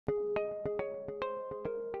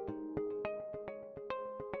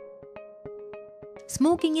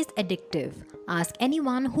Smoking is addictive. Ask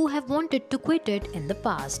anyone who have wanted to quit it in the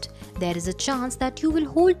past. There is a chance that you will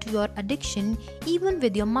hold to your addiction even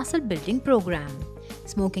with your muscle building program.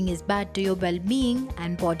 Smoking is bad to your well-being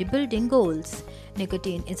and bodybuilding goals.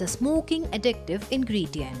 Nicotine is a smoking addictive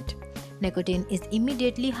ingredient. Nicotine is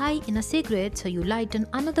immediately high in a cigarette, so you lighten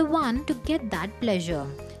another one to get that pleasure.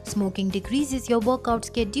 Smoking decreases your workout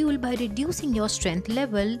schedule by reducing your strength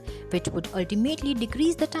level, which would ultimately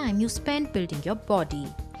decrease the time you spend building your body.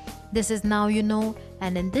 This is Now You Know,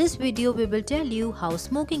 and in this video we will tell you how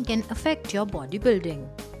smoking can affect your bodybuilding.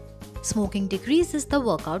 Smoking decreases the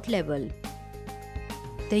workout level.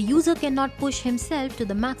 The user cannot push himself to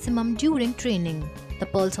the maximum during training. The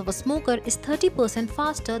pulse of a smoker is 30%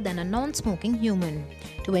 faster than a non-smoking human.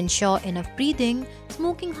 To ensure enough breathing,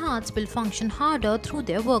 smoking hearts will function harder through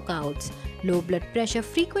their workouts. Low blood pressure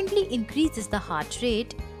frequently increases the heart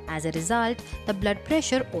rate. As a result, the blood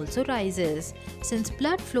pressure also rises. Since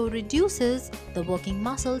blood flow reduces, the working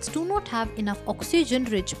muscles do not have enough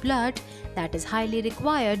oxygen-rich blood that is highly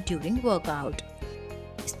required during workout.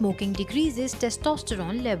 Smoking decreases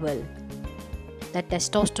testosterone level. The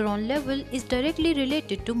testosterone level is directly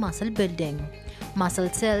related to muscle building. Muscle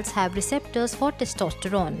cells have receptors for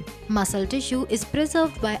testosterone. Muscle tissue is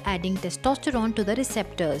preserved by adding testosterone to the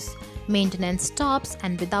receptors. Maintenance stops,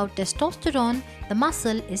 and without testosterone, the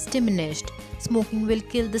muscle is diminished. Smoking will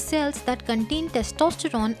kill the cells that contain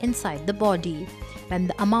testosterone inside the body. When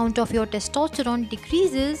the amount of your testosterone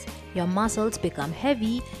decreases, your muscles become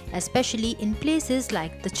heavy, especially in places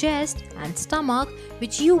like the chest and stomach,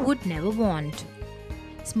 which you would never want.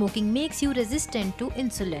 Smoking makes you resistant to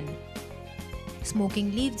insulin.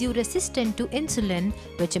 Smoking leaves you resistant to insulin,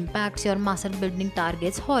 which impacts your muscle building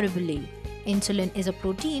targets horribly. Insulin is a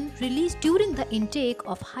protein released during the intake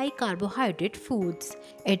of high carbohydrate foods.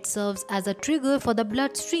 It serves as a trigger for the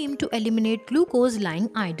bloodstream to eliminate glucose lying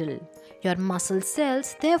idle. Your muscle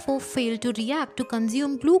cells therefore fail to react to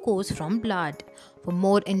consume glucose from blood. For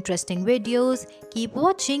more interesting videos, keep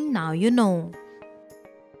watching Now You Know.